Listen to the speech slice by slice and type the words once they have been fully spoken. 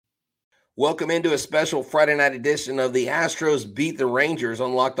Welcome into a special Friday night edition of the Astros Beat the Rangers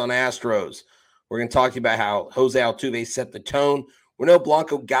on Locked on Astros. We're going to talk to you about how Jose Altuve set the tone. Ronel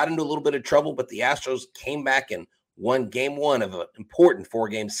Blanco got into a little bit of trouble, but the Astros came back and won game one of an important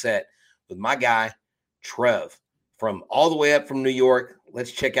four-game set with my guy, Trev, from all the way up from New York.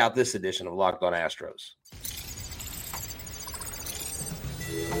 Let's check out this edition of Locked on Astros.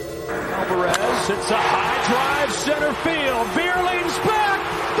 Alvarez hits a high drive center field. Beer leans back.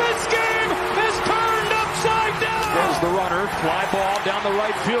 This game is turned upside down. There's the runner. Fly ball down the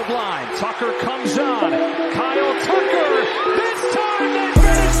right field line. Tucker comes on. Kyle Tucker. This time they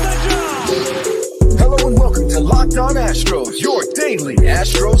finish the job. Hello and welcome to Locked on Astros, your daily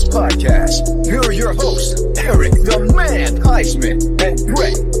Astros podcast. Here are your hosts, Eric the Man Heisman and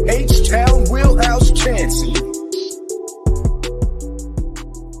Brett H-Town Wheelhouse Chansey.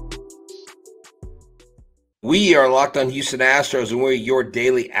 We are Locked on Houston Astros, and we're your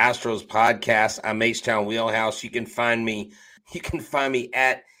daily Astros podcast. I'm H-Town Wheelhouse. You can find me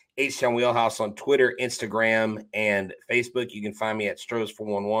at H-Town Wheelhouse on Twitter, Instagram, and Facebook. You can find me at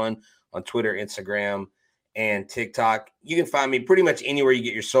Stros411 on Twitter, Instagram, and TikTok. You can find me pretty much anywhere you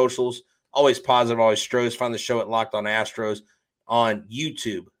get your socials. Always positive, always Stros. Find the show at Locked on Astros on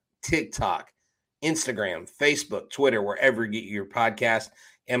YouTube, TikTok, Instagram, Facebook, Twitter, wherever you get your podcast.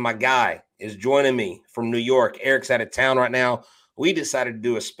 And my guy is joining me from New York. Eric's out of town right now. We decided to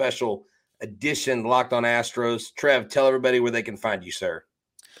do a special edition Locked on Astros. Trev, tell everybody where they can find you, sir.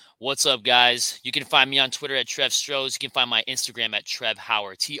 What's up, guys? You can find me on Twitter at Trev Strohs. You can find my Instagram at Trev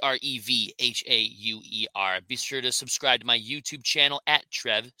Hauer, TREVHAUER. Be sure to subscribe to my YouTube channel at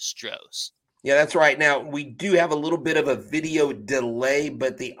Trev Strohs. Yeah, that's right. Now, we do have a little bit of a video delay,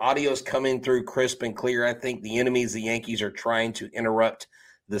 but the audio is coming through crisp and clear. I think the enemies, the Yankees, are trying to interrupt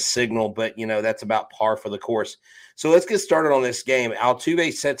the signal, but, that's about par for the course. So let's get started on this game.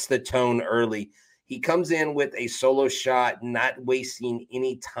 Altuve sets the tone early. He comes in with a solo shot, not wasting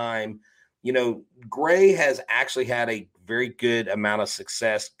any time. Gray has actually had a very good amount of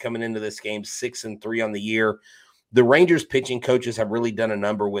success coming into this game, 6-3 on the year. The Rangers pitching coaches have really done a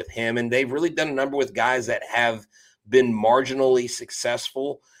number with him, and they've really done a number with guys that have been marginally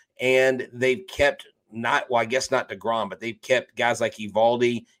successful, and they've kept not DeGrom, but they've kept guys like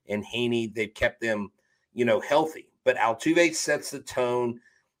Evaldi and Haney. They've kept them, healthy. But Altuve sets the tone,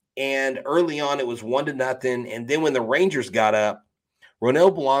 and early on it was 1-0. And then when the Rangers got up,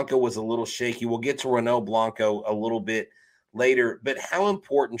 Ronel Blanco was a little shaky. We'll get to Ronel Blanco a little bit later. But how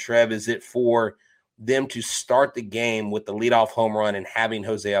important, Trev, is it for them to start the game with the leadoff home run and having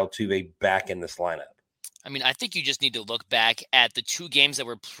Jose Altuve back in this lineup? I mean, I think you just need to look back at the two games that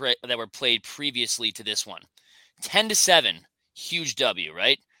were played previously to this one. 10-7, huge W,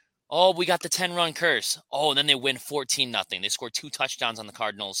 right? Oh, we got the 10-run curse. Oh, and then they win 14-0. They scored 2 touchdowns on the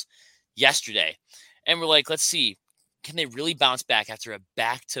Cardinals yesterday. And we're like, let's see, can they really bounce back after a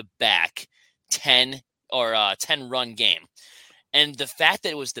back-to-back 10-run game? And the fact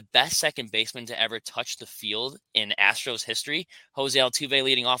that it was the best second baseman to ever touch the field in Astros history, Jose Altuve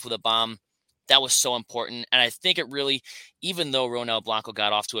leading off with a bomb, that was so important. And I think it really, even though Ronel Blanco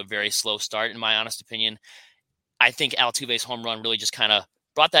got off to a very slow start, in my honest opinion, I think Altuve's home run really just kind of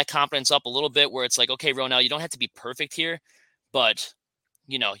brought that confidence up a little bit, where it's like, okay, Ronel, you don't have to be perfect here, but,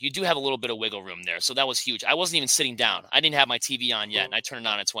 you do have a little bit of wiggle room there. So that was huge. I wasn't even sitting down. I didn't have my TV on yet, and I turned it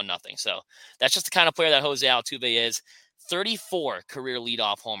on. It's 1-0. So that's just the kind of player that Jose Altuve is. 34 career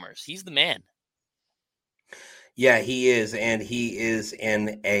leadoff homers. He's the man. Yeah, he is. And he is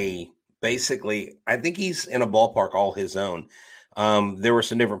I think he's in a ballpark all his own. There were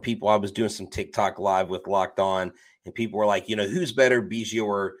some different people. I was doing some TikTok live with Locked On, and people were like, who's better,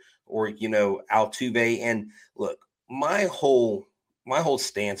 Biggio or Altuve? And look, my whole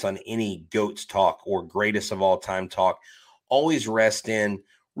stance on any GOATs talk or greatest of all time talk always rest in,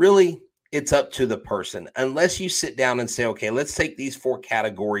 really, it's up to the person. Unless you sit down and say, okay, let's take these 4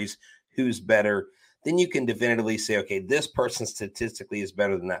 categories, who's better, then you can definitively say, okay, this person statistically is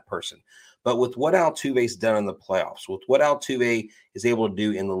better than that person. But with what Altuve's done in the playoffs, with what Altuve is able to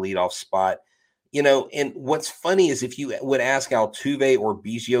do in the leadoff spot, and what's funny is if you would ask Altuve or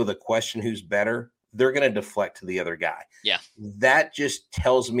Biggio the question, who's better, they're going to deflect to the other guy. Yeah. That just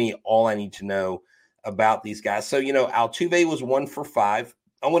tells me all I need to know about these guys. So, Altuve was 1 for 5.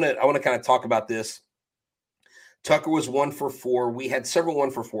 I want to kind of talk about this. Tucker was 1 for 4. We had several 1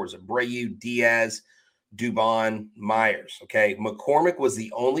 for 4s. Abreu, Diaz, Dubon, Myers. Okay. McCormick was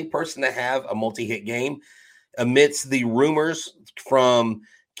the only person to have a multi-hit game amidst the rumors from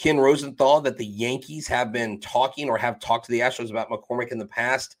Ken Rosenthal that the Yankees have been talking or have talked to the Astros about McCormick in the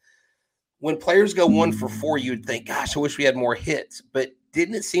past. When players go 1 for 4, you'd think, gosh, I wish we had more hits. But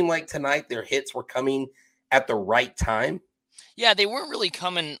didn't it seem like tonight their hits were coming at the right time? Yeah, they weren't really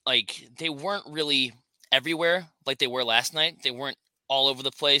coming, they weren't really everywhere like they were last night. They weren't all over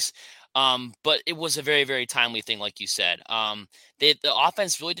the place. But it was a very, very timely thing, like you said. The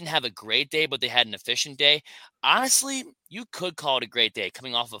offense really didn't have a great day, but they had an efficient day. Honestly, you could call it a great day,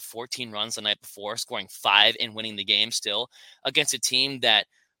 coming off of 14 runs the night before, scoring 5 and winning the game still against a team that,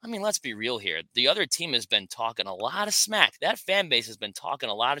 I mean, let's be real here. The other team has been talking a lot of smack. That fan base has been talking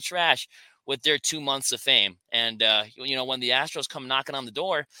a lot of trash with their 2 months of fame. And, when the Astros come knocking on the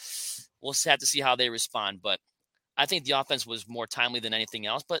door, we'll have to see how they respond. But I think the offense was more timely than anything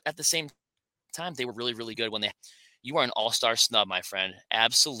else. But at the same time, they were really, really good you are an all-star snub, my friend.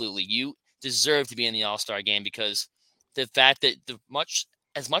 Absolutely. You deserve to be in the all-star game because the fact that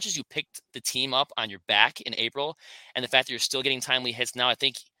as much as you picked the team up on your back in April and the fact that you're still getting timely hits now, I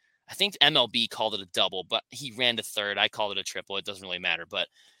think MLB called it a double, but he ran to third. I called it a triple. It doesn't really matter, but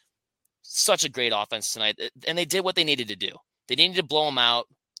such a great offense tonight. And they did what they needed to do. They needed to blow them out.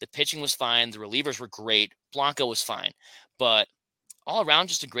 The pitching was fine. The relievers were great. Blanco was fine. But all around,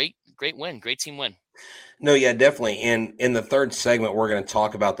 just a great win. Great team win. No, yeah, definitely. And in the third segment, we're going to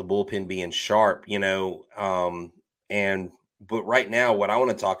talk about the bullpen being sharp, but right now what I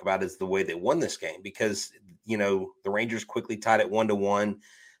want to talk about is the way they won this game because, the Rangers quickly tied it 1-1.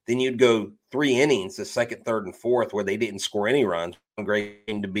 Then you'd go 3 innings, the second, third, and fourth, where they didn't score any runs. Great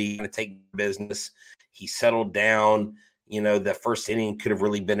game to be going to take business. He settled down. The first inning could have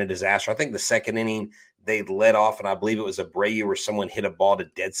really been a disaster. I think the second inning they led off, and I believe it was Abreu where someone hit a ball to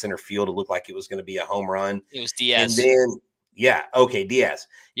dead center field. It looked like it was going to be a home run. It was Diaz. And then, Diaz.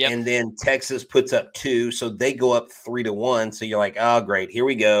 Yep. And then Texas puts up 2, so they go up 3-1. So you're like, oh, great, here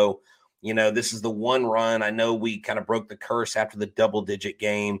we go. This is the one run. I know we kind of broke the curse after the double-digit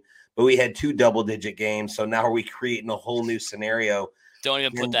game, but we had 2 double-digit games, so now are we creating a whole new scenario? Don't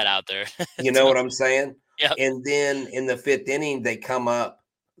even put that out there. You know what I'm saying? Yep. And then in the 5th inning, they come up,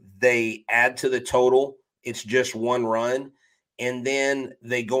 they add to the total. It's just 1 run. And then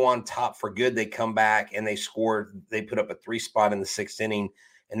they go on top for good. They come back and they scored. They put up a 3 spot in the 6th inning,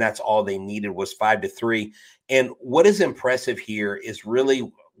 and that's all they needed was 5-3. And what is impressive here is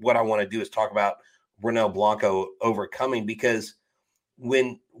really what I want to do is talk about Ronel Blanco overcoming, because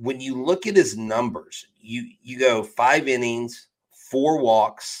when you look at his numbers, you go 5 innings, 4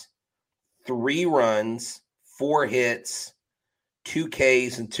 walks, 3 runs, 4 hits, 2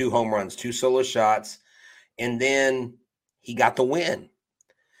 Ks and 2 home runs, 2 solo shots, and then he got the win.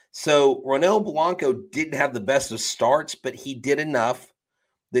 So Ronel Blanco didn't have the best of starts, but he did enough.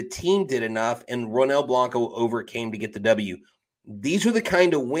 The team did enough, and Ronel Blanco overcame to get the W. These are the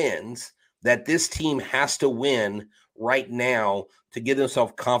kind of wins that this team has to win right now to give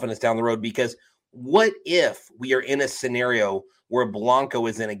themselves confidence down the road, because what if we are in a scenario where Blanco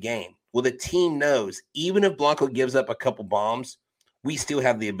is in a game? Well, the team knows even if Blanco gives up a couple bombs, we still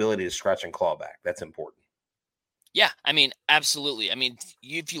have the ability to scratch and claw back. That's important. Yeah, I mean, absolutely. I mean,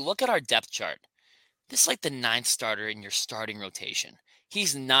 if you look at our depth chart, this is like the 9th starter in your starting rotation.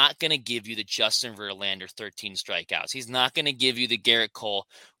 He's not going to give you the Justin Verlander 13 strikeouts. He's not going to give you the Garrett Cole,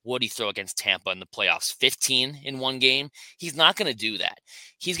 what'd he throw against Tampa in the playoffs, 15 in one game. He's not going to do that.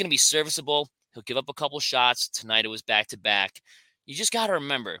 He's going to be serviceable. He'll give up a couple shots. Tonight it was back-to-back. You just got to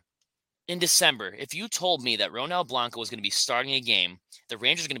remember, in December, if you told me that Ronel Blanco was going to be starting a game, the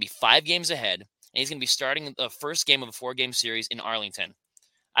Rangers are going to be 5 games ahead, and he's going to be starting the first game of a 4-game series in Arlington,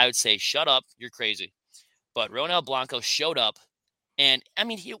 I would say, shut up, you're crazy. But Ronel Blanco showed up, and, I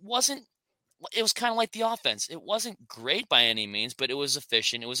mean, it was kind of like the offense. It wasn't great by any means, but it was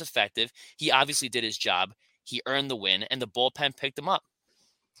efficient. It was effective. He obviously did his job. He earned the win, and the bullpen picked him up.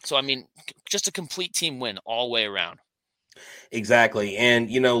 So, I mean, just a complete team win all the way around. Exactly.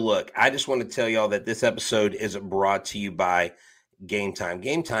 And, look, I just want to tell y'all that this episode is brought to you by Game Time.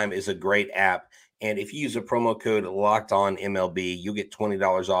 Game Time is a great app. And if you use a promo code LOCKEDONMLB, you'll get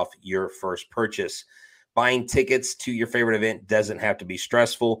 $20 off your first purchase. Buying tickets to your favorite event doesn't have to be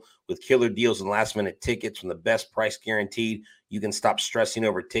stressful. With killer deals and last-minute tickets from the best price guaranteed, you can stop stressing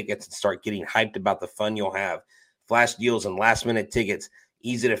over tickets and start getting hyped about the fun you'll have. Flash deals and last-minute tickets,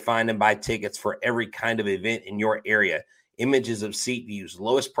 easy to find and buy tickets for every kind of event in your area. Images of seat views,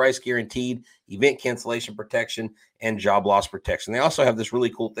 lowest price guaranteed, event cancellation protection, and job loss protection. They also have this really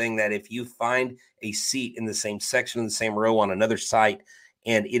cool thing that if you find a seat in the same section, in the same row on another site,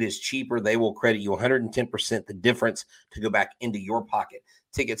 and it is cheaper, they will credit you 110% the difference to go back into your pocket.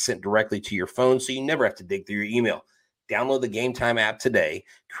 Tickets sent directly to your phone, so you never have to dig through your email. Download the Game Time app today,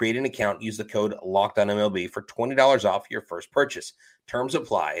 create an account, use the code LOCKEDONMLB for $20 off your first purchase. Terms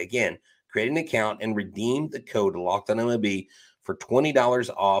apply. Again, create an account and redeem the code LOCKEDONMLB for for $20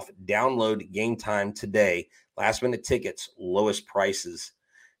 off. Download Game Time today. Last minute tickets, lowest prices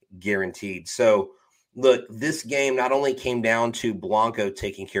guaranteed. So look, this game not only came down to Blanco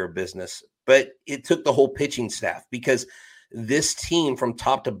taking care of business, but it took the whole pitching staff, because this team from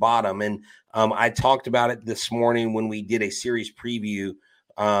top to bottom, and I talked about it this morning when we did a series preview.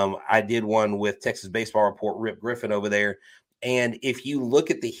 I did one with Texas Baseball Report, Rip Griffin over there. And if you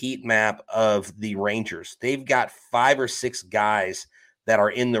look at the heat map of the Rangers, they've got 5 or 6 guys that are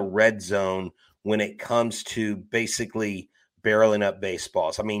in the red zone when it comes to basically barreling up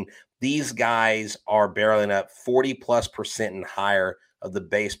baseballs. I mean, these guys are barreling up 40+% and higher of the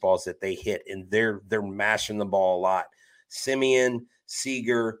baseballs that they hit, and they're mashing the ball a lot. Simeon,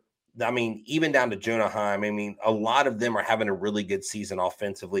 Seager, I mean, even down to Jonah Heim. I mean, a lot of them are having a really good season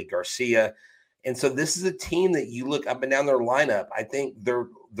offensively. Garcia. And so this is a team that you look up and down their lineup. I think their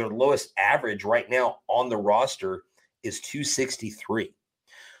lowest average right now on the roster is 263.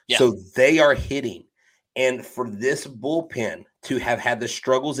 Yeah. So they are hitting. And for this bullpen to have had the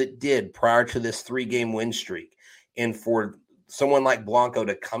struggles it did prior to this 3-game win streak, and for someone like Blanco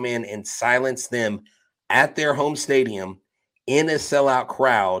to come in and silence them at their home stadium in a sellout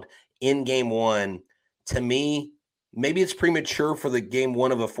crowd in game 1, to me, maybe it's premature for the game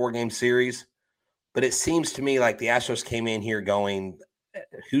 1 of a 4-game series, but it seems to me like the Astros came in here going,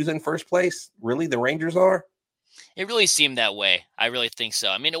 who's in first place? Really? The Rangers are? It really seemed that way. I really think so.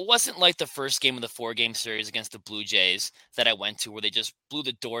 I mean, it wasn't like the first game of the 4-game series against the Blue Jays that I went to where they just blew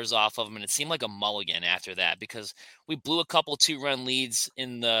the doors off of them, and it seemed like a mulligan after that, because we blew a couple 2-run leads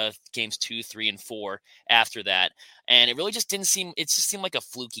in the games 2, 3, and 4 after that, and it really just didn't seem – it just seemed like a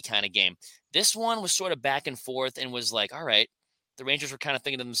fluky kind of game. This one was sort of back and forth and was like, all right, the Rangers were kind of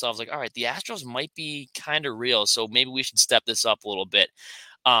thinking to themselves like, all right, the Astros might be kind of real, so maybe we should step this up a little bit.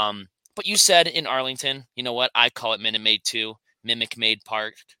 But you said in Arlington, you know what? I call it Minute Maid 2, Mimic Maid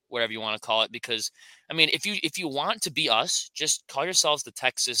Park, whatever you want to call it. Because, I mean, if you want to be us, just call yourselves the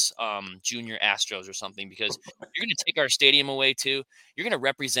Texas Junior Astros or something, because you're going to take our stadium away too. You're going to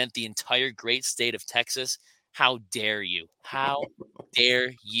represent the entire great state of Texas. How dare you? How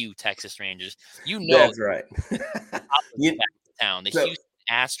dare you, Texas Rangers? You know that's right. Town, the Houston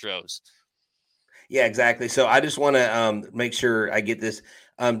Astros. Yeah, exactly. So I just want to make sure I get this.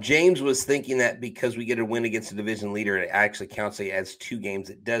 James was thinking that because we get a win against the division leader, it actually counts as 2 games.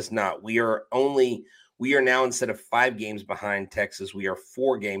 It does not. We are now, instead of 5 games behind Texas, we are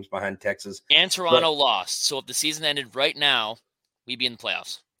 4 games behind Texas. And Toronto lost. So if the season ended right now, we'd be in the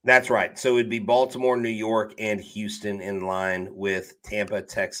playoffs. That's right. So it'd be Baltimore, New York, and Houston in line with Tampa,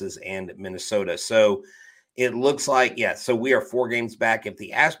 Texas, and Minnesota. So it looks like, so we are 4 games back. If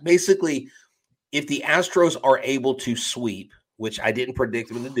the Astros are able to sweep, which I didn't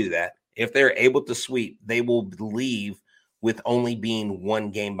predict them to do that, if they're able to sweep, they will leave with only being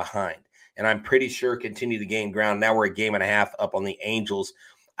 1 game behind. And I'm pretty sure continue to gain ground. Now we're a game and a half up on the Angels.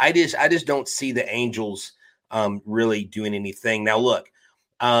 I just don't see the Angels really doing anything. Now, look,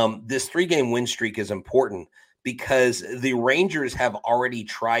 this 3-game win streak is important because the Rangers have already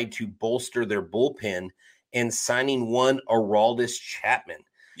tried to bolster their bullpen and signing one Aroldis Chapman.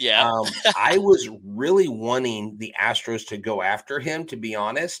 Yeah. I was really wanting the Astros to go after him, to be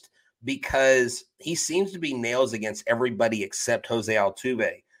honest, because he seems to be nails against everybody except Jose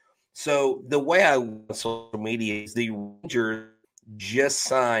Altuve. So the way I on social media is the Rangers just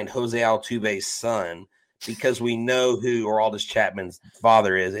signed Jose Altuve's son, because we know who Aroldis Chapman's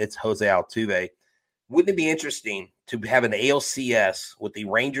father is. It's Jose Altuve. Wouldn't it be interesting to have an ALCS with the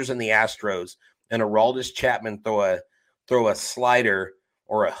Rangers and the Astros and Aroldis Chapman throw a slider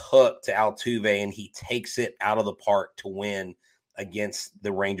or a hook to Altuve, and he takes it out of the park to win against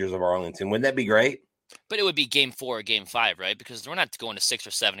the Rangers of Arlington? Wouldn't that be great? But it would be game 4 or game 5, right? Because we're not going to 6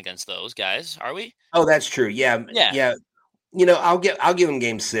 or 7 against those guys, are we? Oh, that's true. Yeah. You know, I'll give him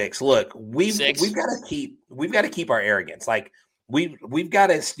game 6. Look, we've got to keep our arrogance. Like we've got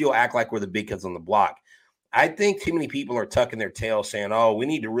to still act like we're the big kids on the block. I think too many people are tucking their tail saying, "Oh, we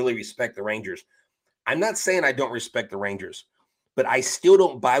need to really respect the Rangers." I'm not saying I don't respect the Rangers, but I still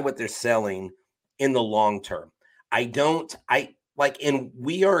don't buy what they're selling in the long term. And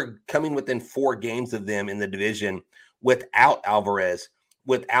we are coming within 4 games of them in the division without Alvarez,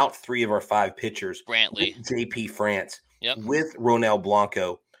 without 3 of our 5 pitchers, Brantley, JP France, yep, with Ronel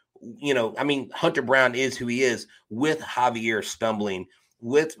Blanco. You know, I mean, Hunter Brown is who he is, with Javier stumbling,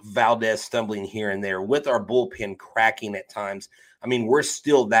 with Valdez stumbling here and there, with our bullpen cracking at times. I mean, we're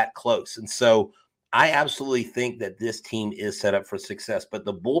still that close. And so I absolutely think that this team is set up for success, but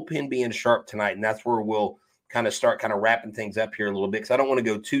the bullpen being sharp tonight, and that's where we'll kind of start wrapping things up here a little bit, because I don't want to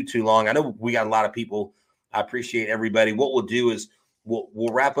go too long. I know we got a lot of people I appreciate everybody. What we'll do is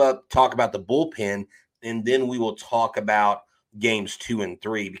we'll wrap up, talk about the bullpen, and then we will talk about games 2 and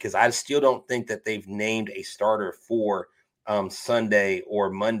 3, because I still don't think that they've named a starter for Sunday or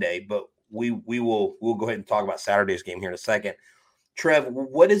Monday, but we'll go ahead and talk about Saturday's game here in a second. Trev,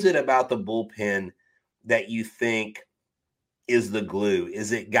 what is it about the bullpen that you think is the glue?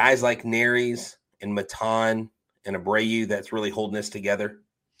 Is it guys like Neris and Matan and Abreu that's really holding this together?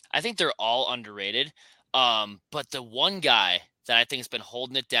 I think they're all underrated. But the one guy that I think has been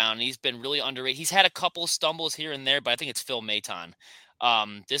holding it down, and he's been really underrated. He's had a couple stumbles here and there, but I think it's Phil Maton.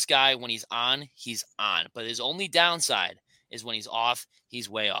 This guy, when he's on, he's on. But his only downside is when he's off, he's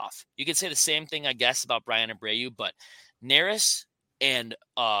way off. You could say the same thing, I guess, about Brian Abreu, but Neris and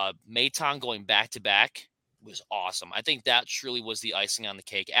Maton going back-to-back was awesome. I think that truly was the icing on the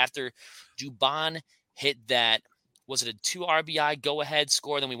cake. After Dubon hit that, was it a 2 RBI go-ahead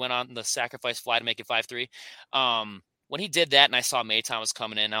score? Then we went on the sacrifice fly to make it 5-3. When he did that and I saw Maton was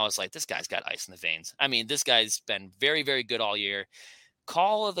coming in, I was like, this guy's got ice in the veins. I mean, this guy's been very, very good all year.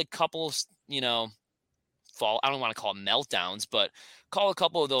 Call of the couple, fall. I don't want to call them meltdowns, but call a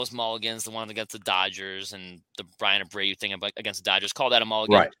couple of those mulligans, the one against the Dodgers and the Brian Abreu thing against the Dodgers, call that a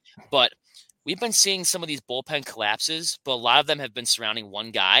mulligan. Right. But we've been seeing some of these bullpen collapses, but a lot of them have been surrounding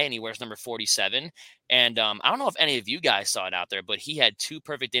one guy, and he wears number 47. And I don't know if any of you guys saw it out there, but he had 2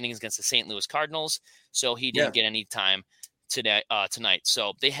 perfect innings against the St. Louis Cardinals, so he didn't get any time today tonight.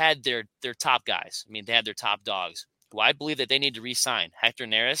 So they had their top guys. I mean, they had their top dogs, who I believe that they need to re-sign. Hector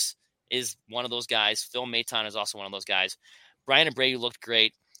Neris is one of those guys. Phil Maton is also one of those guys. Brian Abreu looked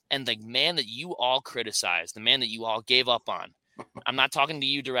great. And the man that you all criticized, the man that you all gave up on, I'm not talking to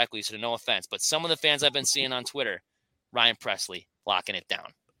you directly, so no offense, but some of the fans I've been seeing on Twitter, Ryan Presley locking it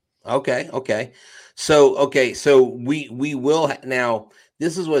down. Okay. So we will now.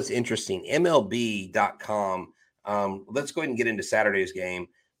 This is what's interesting. MLB.com. Let's go ahead and get into Saturday's game,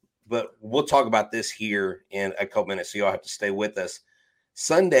 but we'll talk about this here in a couple minutes, so y'all have to stay with us.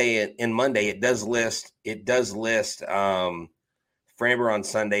 Sunday and Monday, it does list Framber on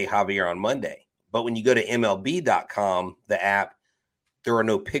Sunday, Javier on Monday. But when you go to MLB.com, the app, there are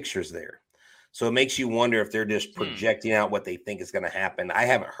no pictures there. So it makes you wonder if they're just projecting out what they think is going to happen. I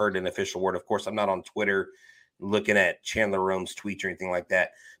haven't heard an official word. Of course, I'm not on Twitter looking at Chandler Rome's tweets or anything like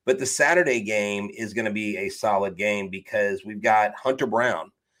that. But the Saturday game is going to be a solid game because we've got Hunter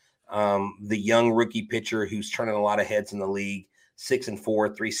Brown, the young rookie pitcher who's turning a lot of heads in the league, 6-4,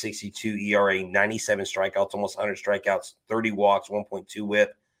 3.62 ERA, 97 strikeouts, almost 100 strikeouts, 30 walks, 1.2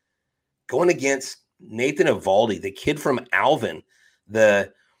 whip. Going against Nathan Eovaldi, the kid from Alvin,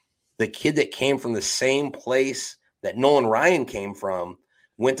 the kid that came from the same place that Nolan Ryan came from,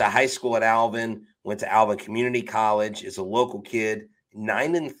 went to high school at Alvin, went to Alvin Community College, is a local kid,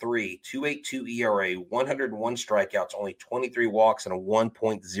 9-3, 2.82 ERA, 101 strikeouts, only 23 walks, and a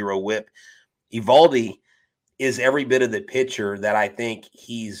 1.0 whip. Eovaldi is every bit of the pitcher that I think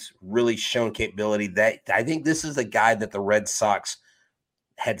he's really shown capability. That I think this is the guy that the Red Sox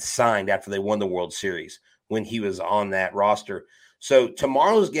had signed after they won the World Series when he was on that roster. So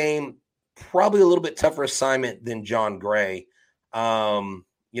tomorrow's game, probably a little bit tougher assignment than John Gray. How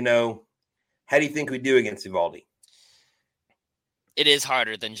do you think we do against Eovaldi? It is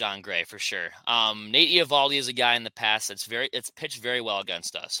harder than John Gray for sure. Nate Eovaldi is a guy in the past it's pitched very well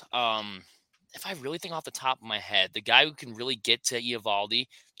against us. If I really think off the top of my head, the guy who can really get to Eovaldi,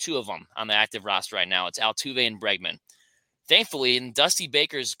 2 of them on the active roster right now, it's Altuve and Bregman. Thankfully, in Dusty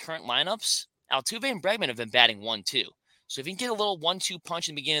Baker's current lineups, Altuve and Bregman have been batting 1-2. So if you can get a little 1-2 punch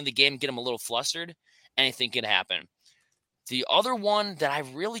in the beginning of the game and get him a little flustered, anything can happen. The other one that I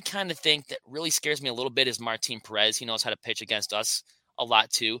really kind of think that really scares me a little bit is Martin Perez. He knows how to pitch against us a lot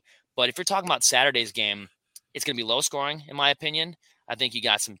too. But if you're talking about Saturday's game, it's going to be low scoring, in my opinion. I think you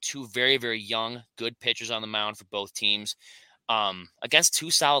got 2 very, very young, good pitchers on the mound for both teams against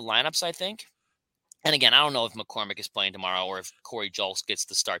 2 solid lineups, I think. And again, I don't know if McCormick is playing tomorrow or if Corey Julks gets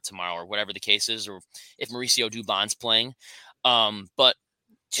the start tomorrow or whatever the case is, or if Mauricio Dubon's playing. But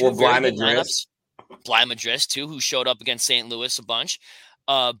 2 very good lineups. Bly Madris, too, who showed up against St. Louis a bunch.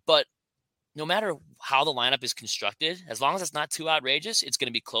 But no matter how the lineup is constructed, as long as it's not too outrageous, it's going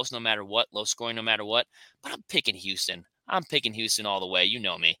to be close no matter what, low scoring no matter what. But I'm picking Houston. I'm picking Houston all the way. You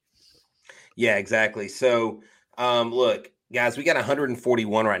know me. Yeah, exactly. So, look, guys, we got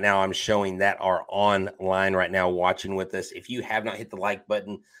 141 right now. I'm showing that are online right now watching with us. If you have not hit the like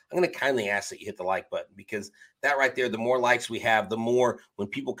button, I'm going to kindly ask that you hit the like button, because that right there, the more likes we have, the more when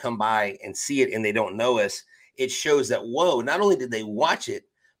people come by and see it and they don't know us, it shows that, whoa, not only did they watch it,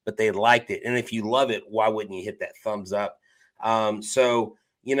 but they liked it. And if you love it, why wouldn't you hit that thumbs up?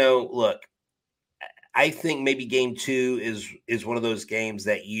 Look, I think maybe game 2 is one of those games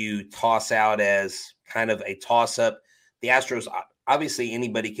that you toss out as kind of a toss-up. The Astros, obviously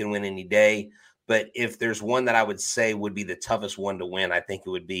anybody can win any day, but if there's one that I would say would be the toughest one to win, I think it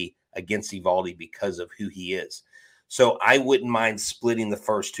would be against Eovaldi because of who he is. So I wouldn't mind splitting the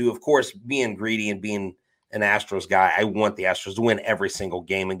first 2. Of course, being greedy and being an Astros guy, I want the Astros to win every single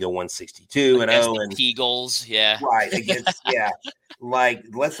game and go 162 and 0 and Eagles, yeah. Right, against like,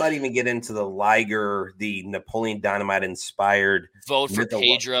 let's not even get into the Liger, the Napoleon Dynamite inspired vote for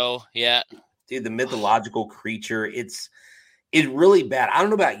Pedro. Yeah. Dude, the mythological creature. It's really bad. I don't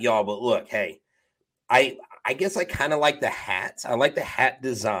know about y'all, but look, hey, I guess I kind of like the hats. I like the hat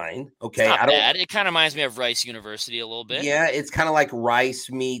design. Okay. It's not bad. It kind of reminds me of Rice University a little bit. Yeah, it's kind of like Rice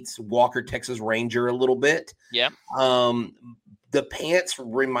meets Walker, Texas Ranger a little bit. Yeah. The pants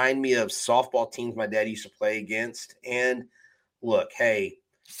remind me of softball teams my dad used to play against. And look, hey,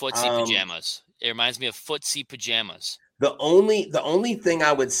 footsie pajamas. It reminds me of footsie pajamas. The only thing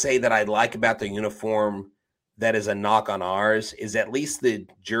I would say that I like about the uniform that is a knock on ours is at least the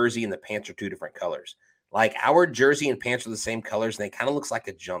jersey and the pants are 2 different colors. Like, our jersey and pants are the same colors, and it kind of looks like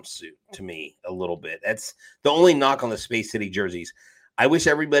a jumpsuit to me a little bit. That's the only knock on the Space City jerseys. I wish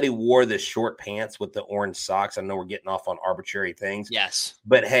everybody wore the short pants with the orange socks. I know we're getting off on arbitrary things. Yes.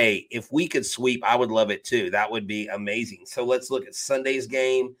 But, hey, if we could sweep, I would love it too. That would be amazing. So let's look at Sunday's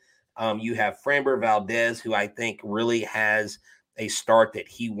game. You have Framber Valdez, who I think really has a start that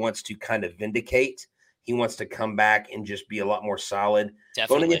he wants to kind of vindicate. He wants to come back and just be a lot more solid.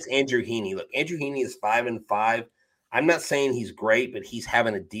 Definitely. Going against Andrew Heaney. Look, Andrew Heaney is 5-5. I'm not saying he's great, but he's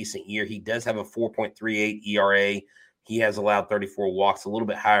having a decent year. He does have a 4.38 ERA. He has allowed 34 walks, a little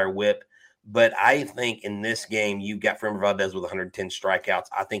bit higher whip. But I think in this game, you've got Framber Valdez with 110 strikeouts.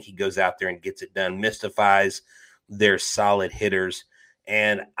 I think he goes out there and gets it done, mystifies their solid hitters.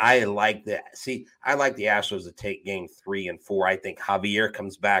 And I like that. See, I like the Astros to take game 3 and 4. I think Javier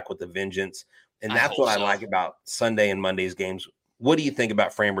comes back with a vengeance. And that's what I like about Sunday and Monday's games. What do you think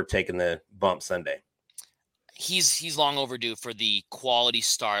about Framber taking the bump Sunday? He's long overdue for the quality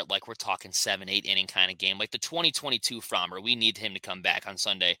start, like we're talking 7-8 inning kind of game, like the 2022 Framber. We need him to come back on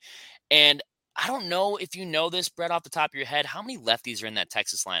Sunday. And I don't know if you know this, Brett, off the top of your head, how many lefties are in that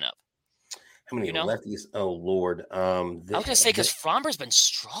Texas lineup? How many lefties? Oh, Lord. I was going to say, because Framber's been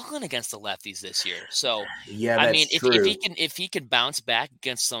struggling against the lefties this year. So, yeah, that's I mean, true. if he can bounce back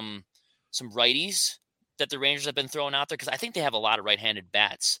against some righties that the Rangers have been throwing out there, because I think they have a lot of right-handed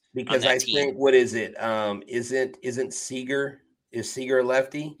bats. Because I think, what is it? Isn't Seager? Is Seager a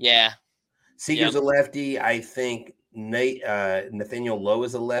lefty? Yeah. Seager's a lefty. I think Nathaniel Lowe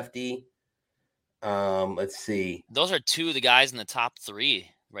is a lefty. Let's see. Those are 2 of the guys in the top 3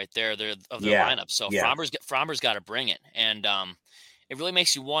 right there. They're of their lineup. So Framber's got to bring it. And it really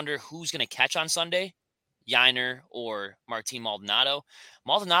makes you wonder who's going to catch on Sunday, Yiner or Martin Maldonado.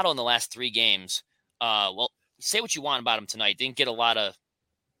 Maldonado in the last 3 games, say what you want about him tonight. Didn't get a lot of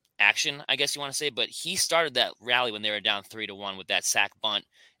action, I guess you want to say, but he started that rally when they were down 3-1 with that sack bunt,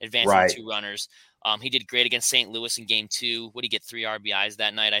 advancing 2 runners. He did great against St. Louis in game 2. What did he get? 3 RBIs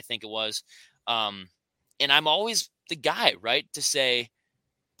that night, I think it was. And I'm always the guy, right, to say,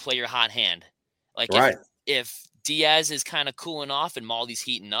 play your hot hand. Like, if Diaz is kind of cooling off and Maldi's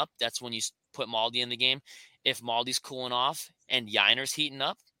heating up, that's when you put Maldi in the game. If Maldi's cooling off and Yiner's heating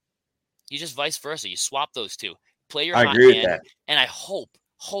up, you just vice versa. You swap those 2. Play your hot hand. With that. And I hope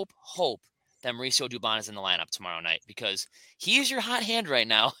that Mauricio Dubon is in the lineup tomorrow night, because he is your hot hand right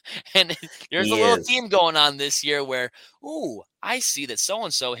now. And there's a little team going on this year where, I see that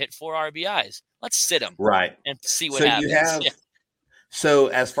so-and-so hit 4 RBIs. Let's sit him. Right. And see what happens. So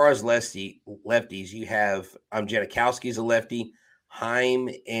as far as lefties, you have Janikowski's a lefty. Heim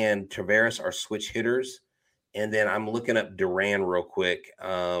and Taveras are switch hitters. And then I'm looking up Duran real quick.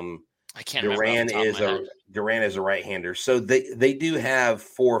 I can't remember. Duran is a right-hander. So they do have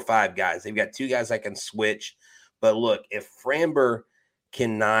 4 or 5 guys. They've got 2 guys that can switch. But look, if Framber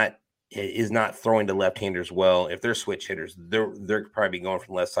is not throwing to left-handers well, if they're switch hitters, they're probably going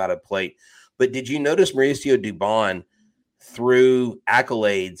from left side of the plate. But did you notice Mauricio Dubon threw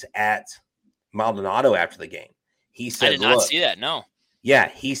accolades at Maldonado after the game? He said, I did not see that. No. Yeah,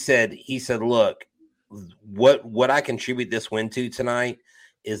 he said, look, what I contribute this win to tonight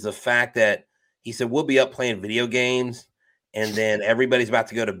is the fact that he said we'll be up playing video games, and then everybody's about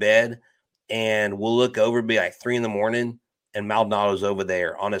to go to bed, and we'll look over, it'll be like 3 a.m, and Maldonado's over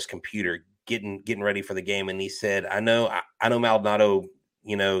there on his computer getting ready for the game. And he said, I know Maldonado,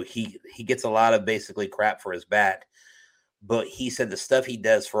 he gets a lot of basically crap for his bat, but he said the stuff he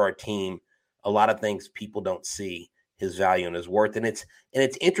does for our team, a lot of things people don't see. his value and his worth. And it's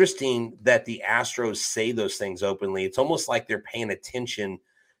interesting that the Astros say those things openly. It's almost like they're paying attention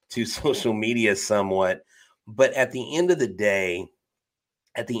to social media somewhat. But at the end of the day,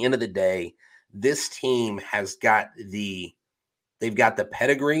 this team has got they've got the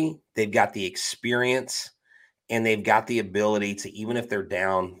pedigree, they've got the experience, and they've got the ability to, even if they're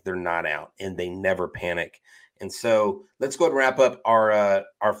down, they're not out, and they never panic. And so let's go ahead and wrap up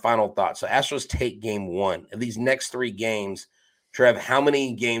our final thoughts. So Astros take game 1. Of these next 3 games, Trev, how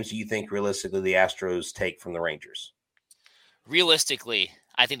many games do you think realistically the Astros take from the Rangers? Realistically,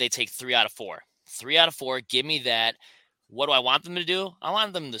 I think they take 3 out of 4. 3 out of 4, give me that. What do I want them to do? I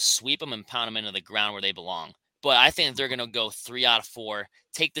want them to sweep them and pound them into the ground where they belong. But I think they're going to go 3 out of 4,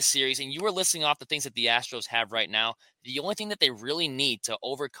 take the series. And you were listing off the things that the Astros have right now. The only thing that they really need to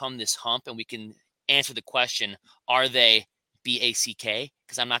overcome this hump, and we can answer the question, are they BACK?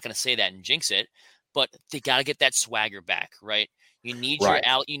 Because I'm not going to say that and jinx it, but they got to get that swagger back, right? You need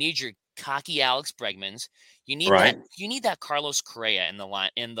your cocky Alex Bregmans. You need that Carlos Correa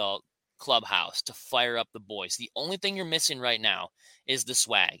in the clubhouse to fire up the boys. The only thing you're missing right now is the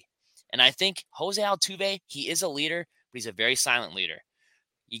swag. And I think Jose Altuve, he is a leader, but he's a very silent leader.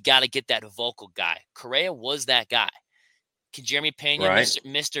 You got to get that vocal guy. Correa was that guy. Can Jeremy Pena,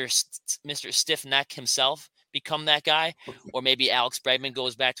 Mr. Stiff Neck himself, become that guy? Or maybe Alex Bregman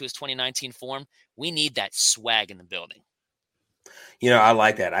goes back to his 2019 form? We need that swag in the building. You know, I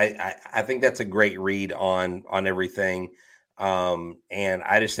like that. I think that's a great read on everything. And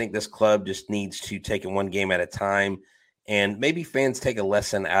I just think this club just needs to take it one game at a time. And maybe fans take a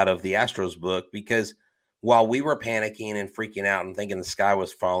lesson out of the Astros book, because while we were panicking and freaking out and thinking the sky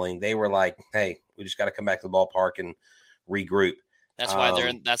was falling, they were like, hey, we just got to come back to the ballpark and regroup. That's why they're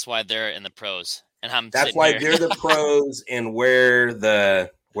in the pros. And that's why they're the pros, and we're the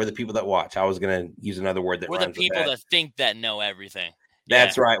people that watch. I was going to use another word that we're rhymes the people with that. that think that know everything.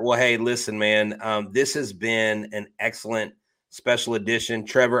 That's right. Well, hey, listen, man, this has been an excellent special edition.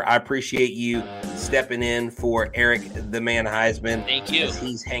 Trevor, I appreciate you stepping in for Eric the Man Heisman. Thank you. As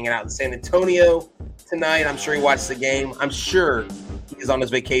he's hanging out in San Antonio tonight. I'm sure he watched the game. I'm sure he's on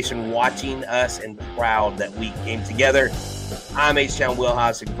his vacation watching us and proud that we came together. I'm H-Town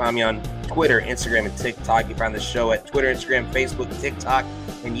Wheelhouse. You can find me on Twitter, Instagram, and TikTok. You can find the show at Twitter, Instagram, Facebook, TikTok,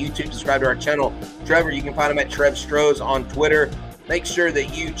 and YouTube. Subscribe to our channel. Trevor, you can find him at Trev Strohs on Twitter. Make sure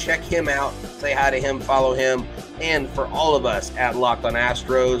that you check him out, say hi to him, follow him. And for all of us at Locked on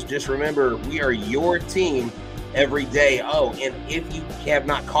Astros, just remember, we are your team every day. Oh, and if you have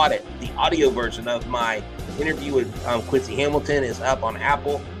not caught it, the audio version of my interview with Quincy Hamilton is up on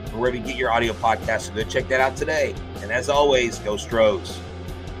Apple, or wherever you get your audio podcast. So go check that out today. And as always, go Stros.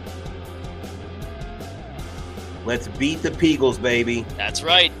 Let's beat the Peagles, baby. That's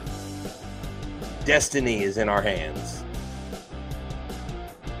right. Destiny is in our hands.